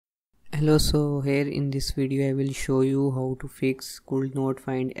Hello, so here in this video I will show you how to fix could not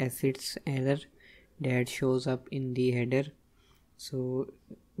find assets error that shows up in the header. So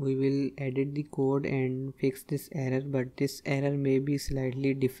we will edit the code and fix this error, but this error may be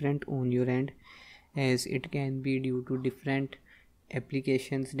slightly different on your end as it can be due to different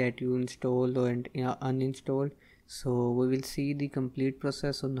applications that you install and uninstall. So we will see the complete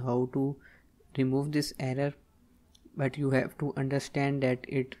process on how to remove this error, but you have to understand that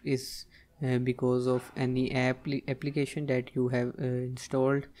it is because of any application that you have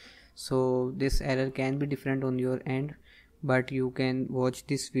installed. So this error can be different on your end, but you can watch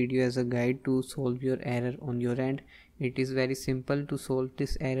this video as a guide to solve your error on your end. It is very simple to solve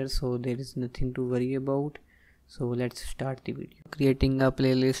this error, so there is nothing to worry about. So let's start the video. Creating a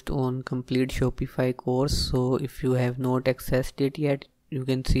playlist on complete Shopify course. So if you have not accessed it yet, you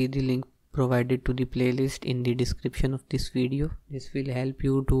can see the link provided to the playlist in the description of this video. This will help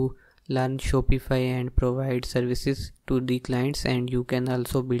you to learn Shopify and provide services to the clients, and you can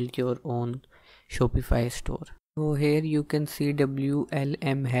also build your own Shopify store. So here you can see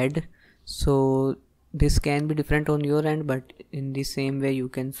WLM head. So this can be different on your end, but in the same way you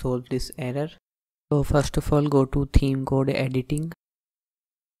can solve this error. So first of all, go to theme code editing.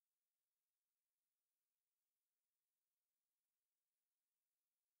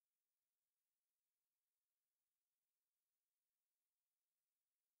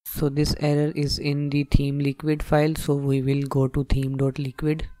 So this error is in the theme.liquid file, so we will go to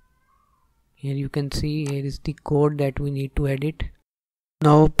theme.liquid. Here you can see here is the code that we need to edit.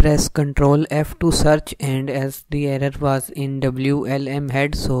 Now press Ctrl F to search, and as the error was in WLM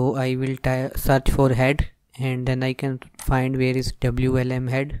head, so I will search for head and then I can find where is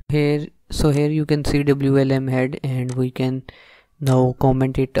WLM head. Here you can see WLM head, and we can now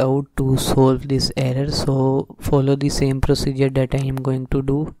comment it out to solve this error. So follow the same procedure that I am going to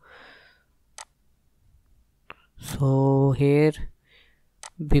do. So here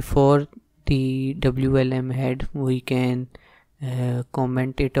before the WLM head we can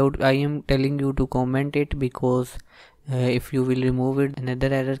comment it out. I am telling you to comment it because if you will remove it,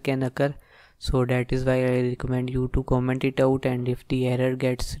 another error can occur. So that is why I recommend you to comment it out, and if the error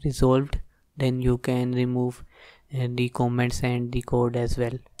gets resolved, then you can remove the comments and the code as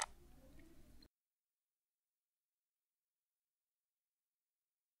well.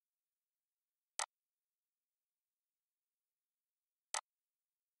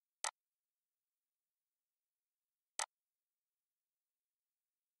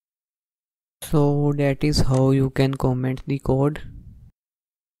 So that is how you can comment the code.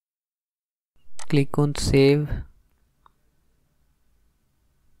 Click on save.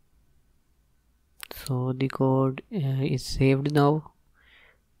 So the code is saved now,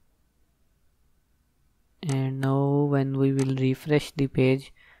 and now when we will refresh the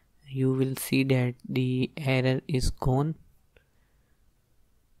page, you will see that the error is gone.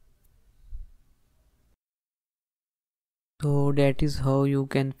 So that is how you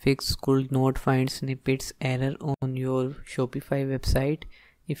can fix could not find snippets error on your Shopify website.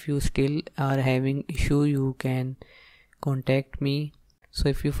 If you still are having issue, you can contact me. So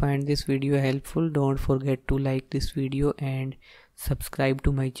if you find this video helpful, don't forget to like this video and subscribe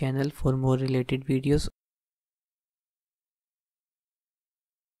to my channel for more related videos.